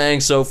this thing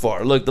so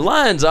far. Look, the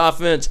Lions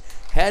offense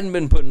hadn't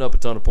been putting up a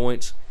ton of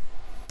points,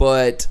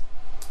 but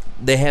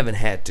they haven't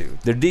had to.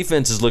 Their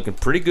defense is looking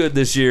pretty good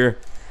this year.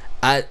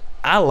 I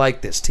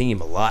like this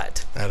team a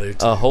lot. I do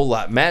too. A whole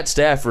lot. Matt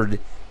Stafford,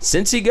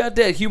 since he got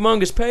that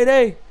humongous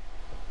payday,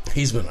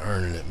 he's been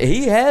earning it, man.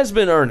 He has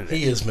been earning it.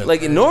 He has been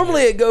like,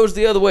 normally it goes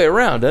the other way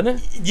around, doesn't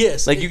it?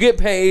 Yes. Like, you get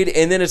paid,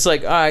 and then it's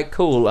like, all right,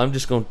 cool, I'm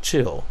just going to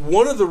chill.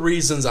 One of the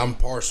reasons I'm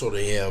partial to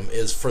him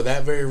is for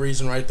that very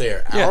reason right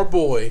there. Yeah. Our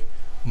boy,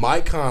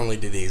 Mike Conley,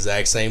 did the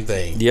exact same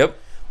thing. Yep.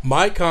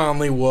 Mike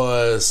Conley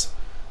was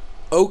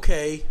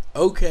okay.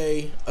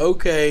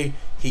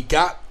 He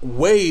got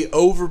way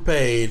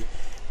overpaid,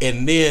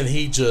 and then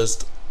he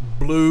just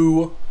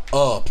blew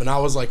up. And I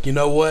was like, you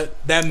know what?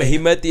 That man, he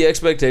met the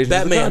expectations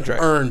of the contract. That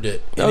man earned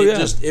it.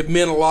 And it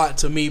meant a lot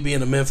to me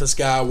being a Memphis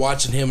guy,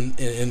 watching him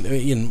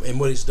and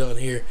what he's done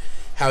here,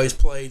 how he's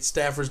played.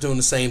 Stafford's doing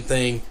the same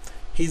thing.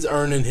 He's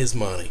earning his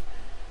money.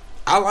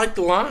 I like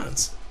the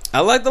Lions. I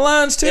like the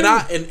Lions too.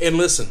 And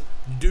listen,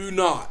 do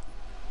not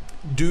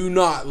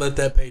let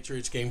that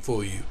Patriots game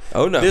fool you.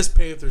 Oh no. This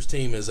Panthers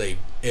team is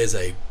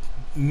a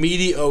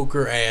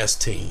mediocre ass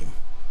team.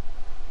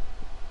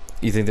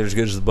 You think they're as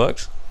good as the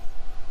Bucs?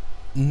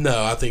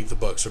 No, I think the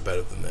Bucs are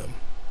better than them.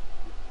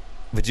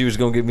 But you was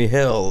gonna give me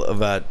hell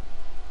about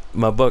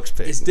my Bucks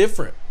pick. It's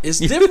different. It's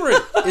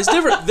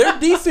different. Their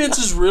defense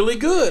is really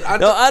good. I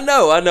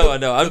know.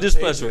 I'm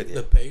just messing with you.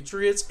 The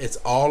Patriots, it's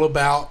all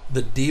about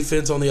the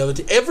defense on the other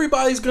team.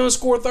 Everybody's going to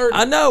score 30.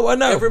 I know.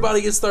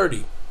 Everybody gets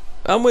 30.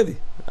 I'm with you.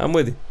 All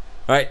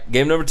right,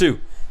 game number 2.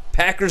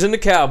 Packers and the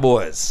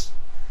Cowboys.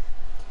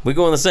 We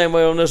going the same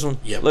way on this one?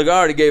 Yep. Look, I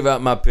already gave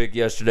out my pick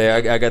yesterday.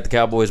 I got the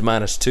Cowboys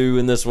 -2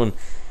 in this one.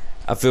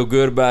 I feel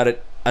good about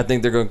it. I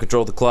think they're going to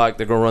control the clock.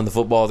 They're going to run the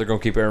football. They're going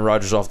to keep Aaron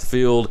Rodgers off the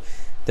field.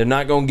 They're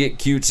not going to get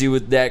cutesy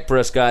with Dak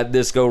Prescott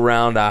this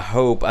go-round, I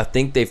hope. I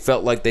think they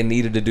felt like they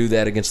needed to do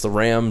that against the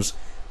Rams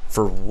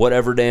for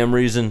whatever damn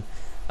reason.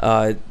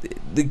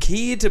 The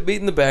key to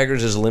beating the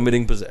Packers is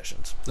limiting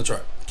possessions. That's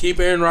right. Keep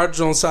Aaron Rodgers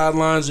on the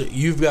sidelines.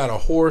 You've got a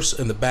horse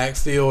in the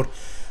backfield.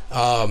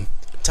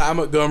 Ty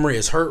Montgomery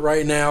is hurt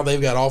right now.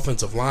 They've got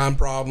offensive line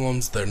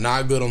problems. They're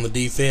not good on the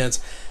defense.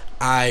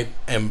 I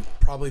am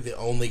probably the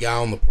only guy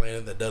on the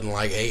planet that doesn't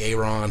like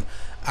Aaron.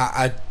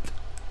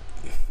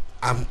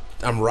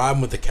 I'm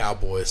riding with the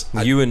Cowboys.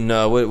 You and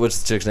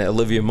what's the chick's name?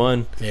 Olivia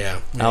Munn?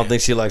 Yeah. I don't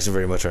think she likes it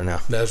very much right now.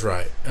 That's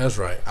right.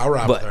 I'll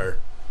ride with her.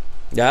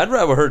 Yeah, I'd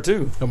ride with her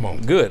too. Come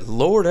on. Good.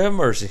 Lord have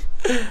mercy.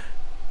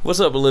 What's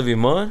up, Olivia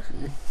Munn?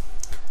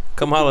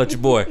 Come holler at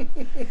your boy.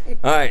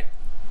 All right.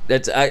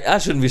 I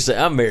shouldn't be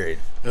saying I'm married.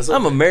 Okay.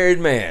 I'm a married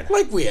man.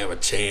 Like we have a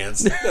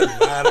chance. It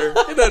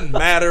doesn't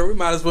matter. We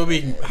might as well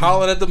be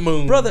hollering at the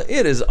moon. Brother,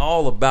 it is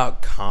all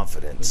about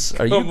confidence.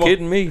 Are you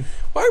kidding me?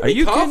 Why are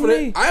you confident?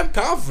 Kidding me? I am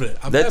confident.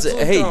 I'm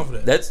absolutely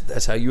confident.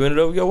 That's how you ended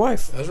up with your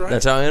wife. That's right.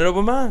 That's how I ended up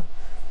with mine.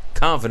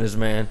 Confidence,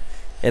 man.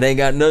 It ain't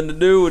got nothing to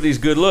do with these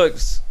good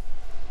looks.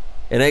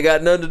 It ain't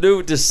got nothing to do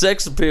with this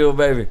sex appeal,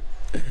 baby.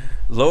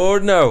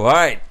 Lord, no. All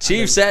right,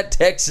 Chiefs at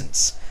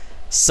Texans.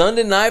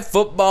 Sunday night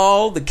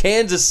football. The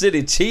Kansas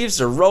City Chiefs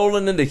are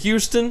rolling into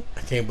Houston.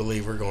 I can't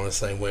believe we're going the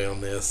same way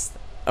on this.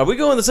 Are we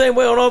going the same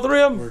way on all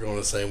three of them? We're going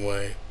the same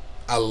way.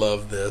 I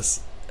love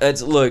this.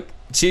 Look,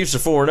 Chiefs are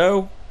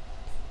 4-0.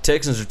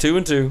 Texans are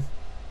 2-2.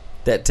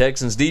 That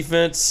Texans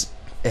defense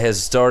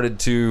has started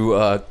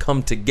to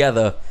come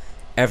together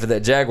after that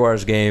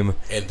Jaguars game.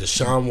 And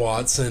Deshaun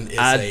Watson is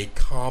a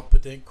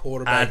competent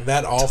quarterback.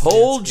 That offense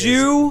told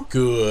you, is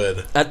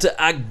good.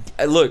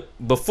 Look,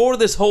 before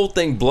this whole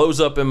thing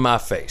blows up in my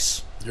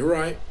face, you're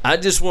right. I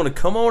just want to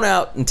come on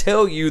out and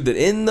tell you that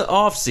in the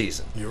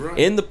offseason, you're right.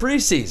 In the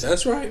preseason,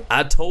 that's right.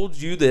 I told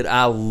you that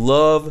I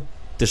love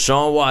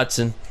Deshaun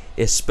Watson,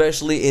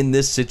 especially in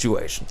this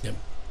situation. Yep.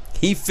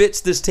 He fits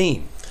this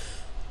team.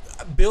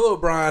 Bill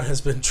O'Brien has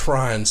been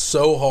trying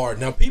so hard.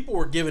 Now, people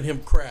were giving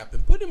him crap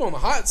and putting him on the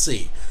hot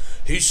seat.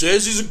 He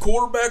says he's a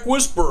quarterback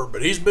whisperer,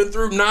 but he's been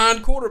through 9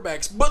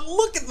 quarterbacks. But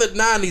look at the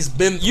 9 he's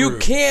been through. You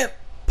can't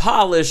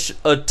polish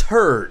a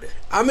turd.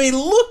 I mean,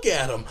 look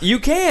at him. You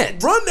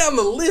can't. Run down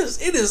the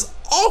list. It is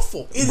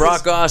awful.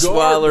 Brock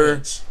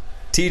Osweiler,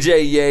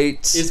 T.J.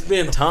 Yates, it's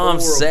been Tom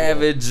horrible.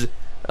 Savage,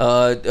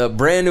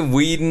 Brandon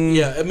Weeden.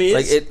 Yeah, I mean,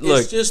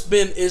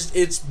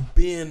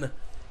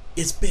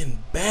 it's been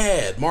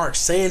bad. Mark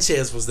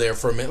Sanchez was there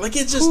for a minute.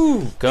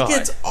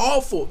 It's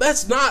awful.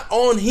 That's not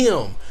on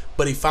him.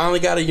 But he finally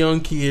got a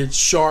young kid,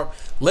 sharp.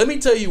 Let me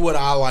tell you what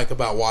I like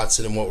about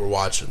Watson and what we're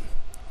watching.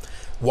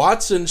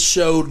 Watson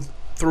showed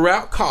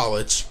throughout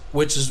college,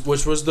 which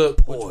was the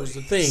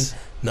thing.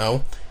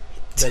 No,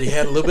 that he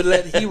had a little bit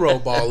of that hero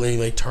ball in him.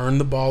 They turned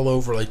the ball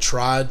over. They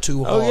tried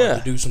too hard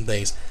to do some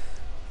things.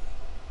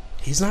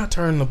 He's not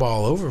turning the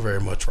ball over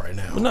very much right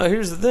now. Well, no,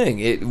 here's the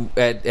thing.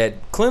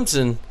 At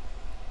Clemson,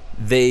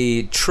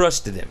 they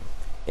trusted him,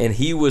 and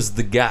he was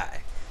the guy.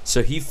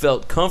 So he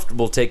felt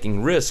comfortable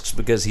taking risks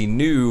because he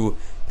knew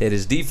that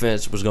his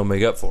defense was going to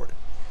make up for it.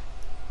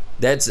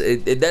 That's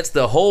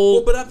the whole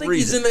Well, but I think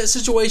reason. he's in that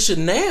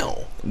situation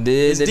now.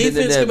 His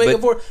defense can make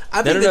up for it.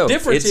 I think the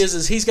difference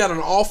is he's got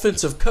an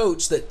offensive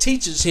coach that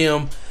teaches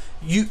him,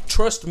 you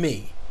trust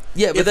me.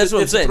 Yeah, but that's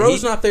what I'm saying. If the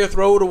throw's not there,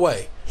 throw it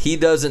away. He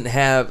doesn't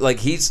have, I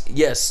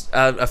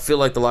feel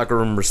like the locker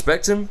room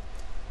respects him,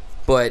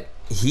 but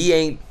he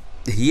ain't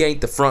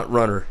the front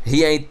runner.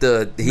 He ain't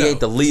the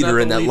leader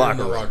in that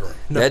locker room.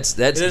 No. That's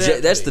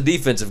the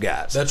defensive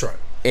guys. That's right.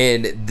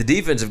 And the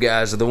defensive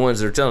guys are the ones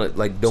that are telling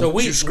it,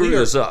 don't you screw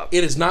this up.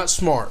 It is not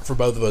smart for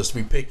both of us to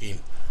be picking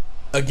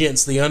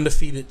against the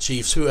undefeated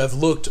Chiefs, who have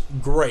looked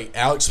great.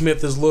 Alex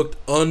Smith has looked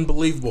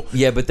unbelievable.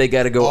 Yeah, but they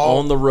got to go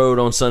on the road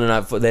on Sunday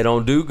night. They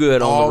don't do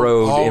good on the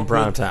road in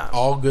prime time.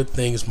 All good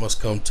things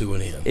must come to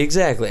an end.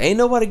 Exactly. Ain't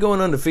nobody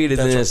going undefeated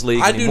in this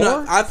league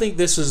anymore. I think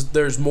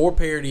there's more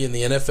parity in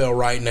the NFL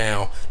right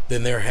now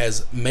than there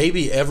has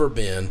maybe ever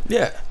been.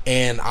 Yeah.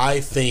 And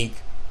I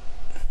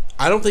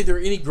don't think there are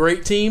any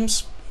great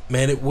teams.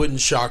 Man, it wouldn't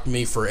shock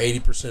me for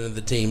 80% of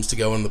the teams to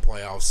go in the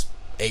playoffs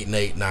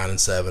 8-8,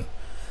 9-7.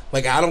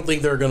 I don't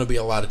think there are going to be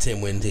a lot of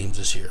 10-win teams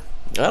this year.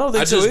 I don't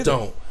think so either. I just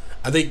don't.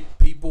 I think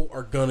people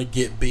are going to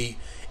get beat,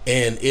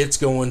 and it's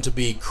going to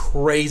be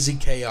crazy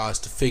chaos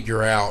to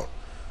figure out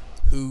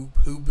who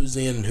is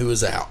in and who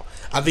is out.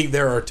 I think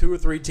there are 2 or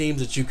 3 teams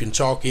that you can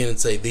chalk in and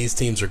say these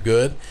teams are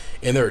good,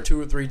 and there are 2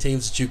 or 3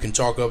 teams that you can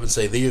chalk up and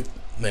say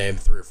maybe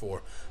 3 or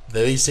 4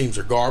 that these teams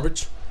are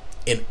garbage.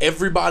 and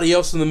everybody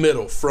else in the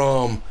middle,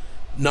 from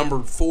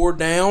number 4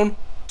 down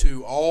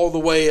to all the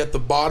way at the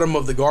bottom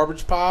of the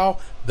garbage pile,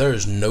 there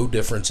is no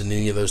difference in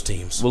any of those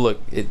teams. Well,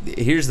 look,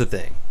 here's the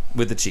thing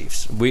with the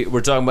Chiefs.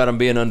 We're talking about them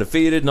being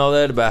undefeated and all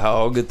that, about how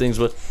all good things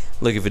was.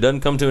 Look, if it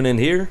doesn't come to an end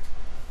here,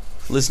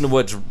 listen to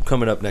what's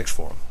coming up next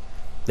for them.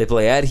 They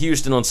play at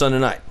Houston on Sunday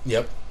night.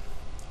 Yep.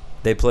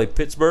 They play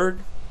Pittsburgh,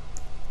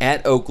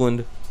 at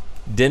Oakland,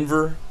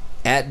 Denver,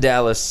 at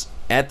Dallas,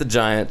 at the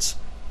Giants,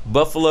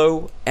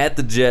 Buffalo, at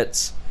the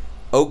Jets,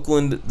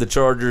 Oakland, the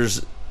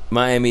Chargers,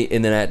 Miami,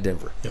 and then at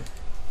Denver. Yep.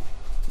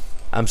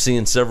 I'm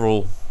seeing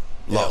several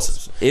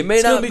losses. It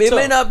may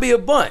not be a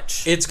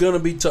bunch. It's going to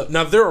be tough.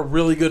 Now, they're a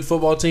really good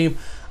football team.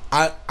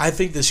 I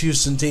think this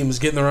Houston team is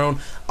getting their own.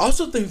 I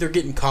also think they're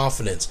getting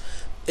confidence.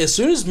 As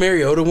soon as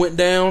Mariota went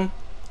down,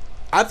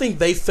 I think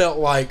they felt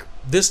like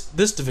this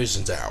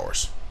division's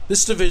ours.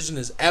 This division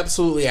is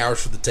absolutely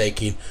ours for the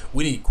taking.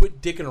 We need to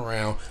quit dicking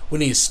around. We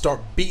need to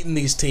start beating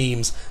these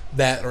teams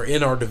that are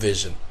in our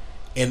division.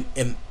 And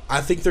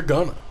I think they're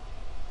gonna.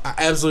 I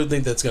absolutely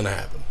think that's gonna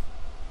happen.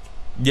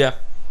 Yeah.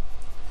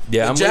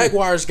 Yeah. The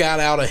Jaguars got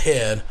out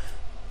ahead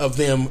of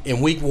them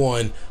in week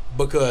 1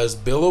 because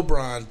Bill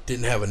O'Brien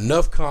didn't have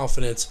enough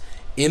confidence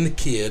in the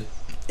kid,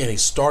 and he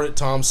started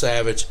Tom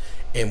Savage.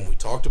 And we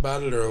talked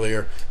about it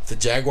earlier. If the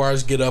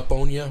Jaguars get up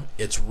on you,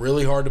 it's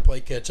really hard to play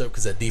catch up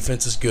because that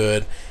defense is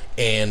good,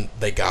 and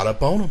they got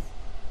up on them.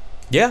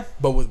 Yeah.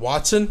 But with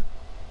Watson,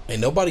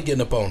 ain't nobody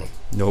getting up on him.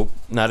 Nope,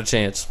 not a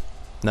chance.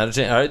 Not a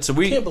chance. All right, so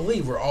I can't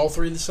believe we're all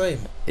three the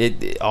same.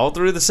 All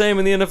three the same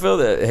in the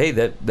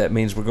NFL. That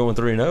means we're going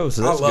 3-0,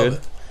 so that's I love good.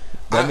 it.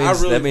 That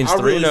means 3-0.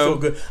 I really feel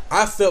good.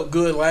 I felt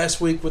good last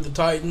week with the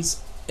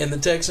Titans and the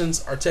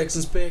Texans, our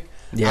Texans pick.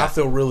 Yeah. I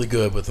feel really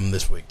good with them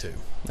this week too.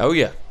 Oh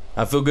yeah.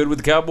 I feel good with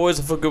the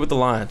Cowboys. I feel good with the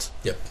Lions.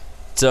 Yep.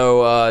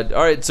 So,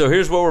 all right. So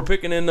here's what we're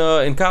picking in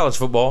college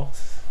football.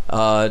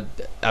 I've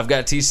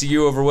got TCU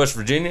over West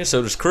Virginia.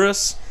 So does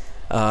Chris.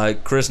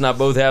 Chris and I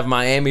both have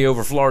Miami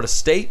over Florida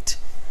State.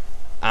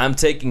 I'm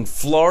taking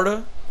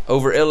Florida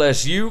over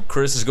LSU.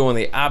 Chris is going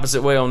the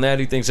opposite way on that.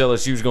 He thinks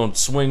LSU is going to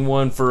swing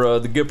one for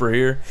the Gipper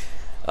here.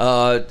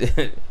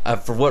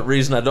 For what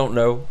reason, I don't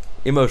know.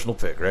 Emotional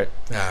pick, right?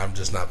 Nah, I'm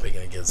just not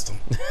picking against them.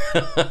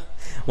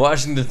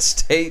 Washington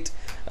State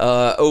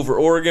over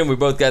Oregon. We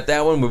both got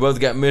that one. We both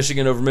got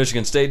Michigan over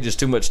Michigan State. Just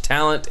too much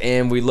talent,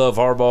 and we love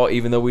Harbaugh,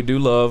 even though we do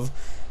love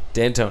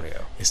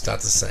D'Antonio. It's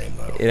not the same,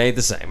 though. It ain't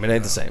the same.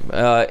 The same.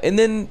 And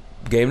then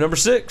game number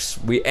 6.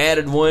 We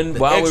added one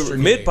while we were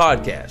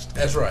mid-podcast.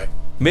 That's right.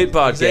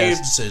 Mid-podcast. Executive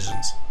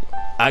decisions.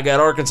 I got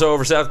Arkansas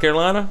over South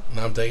Carolina. And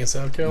I'm taking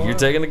South Carolina. You're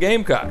taking the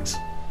Gamecocks.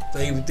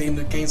 Taking the team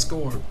that can't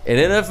score. In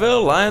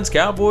NFL, Lions,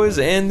 Cowboys,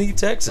 and the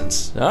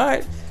Texans. All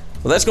right.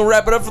 Well, that's going to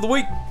wrap it up for the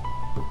week.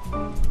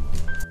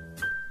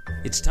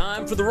 It's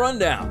time for the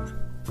rundown.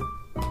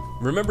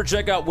 Remember,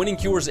 check out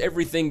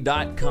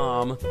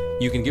winningcureseverything.com.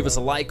 You can give us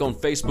a like on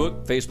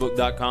Facebook,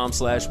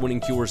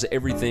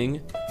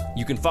 facebook.com/winningcureseverything.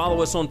 You can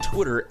follow us on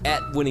Twitter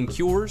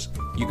 @winningcures.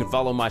 You can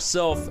follow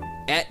myself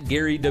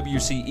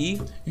 @GaryWCE.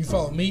 You can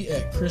follow me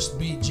at Chris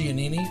B.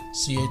 Giannini,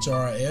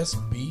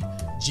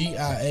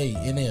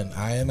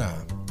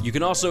 ChrisBGiannini. You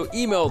can also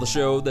email the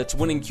show. That's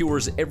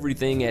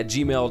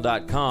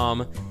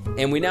winningcureseverything@gmail.com.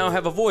 And we now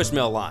have a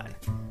voicemail line.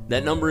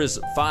 That number is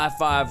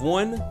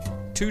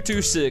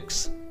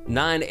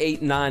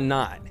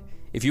 551-226-9899.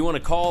 If you want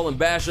to call and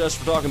bash us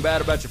for talking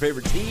bad about your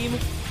favorite team,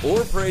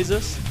 or praise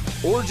us,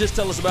 or just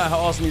tell us about how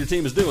awesome your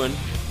team is doing,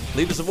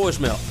 leave us a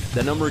voicemail.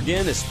 That number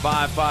again is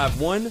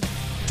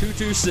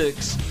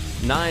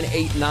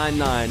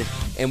 551-226-9899,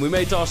 and we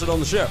may toss it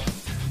on the show.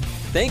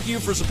 Thank you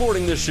for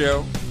supporting this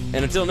show,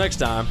 and until next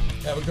time,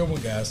 have a good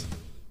one, guys.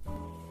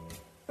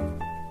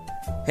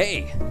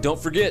 Hey,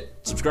 don't forget,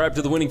 subscribe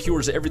to the Winning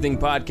Cures Everything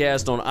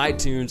podcast on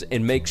iTunes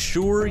and make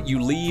sure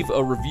you leave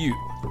a review.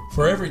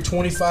 For every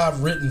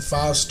 25 written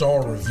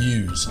 5-star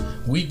reviews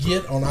we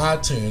get on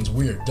iTunes,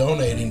 we are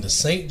donating to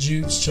St.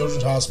 Jude's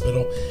Children's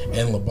Hospital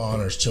and Le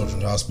Bonheur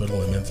Children's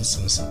Hospital in Memphis,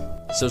 Tennessee.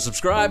 So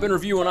subscribe and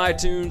review on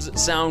iTunes,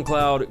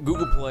 SoundCloud,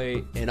 Google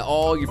Play, and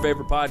all your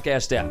favorite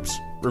podcast apps.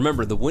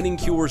 Remember, the Winning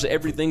Cures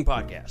Everything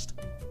podcast.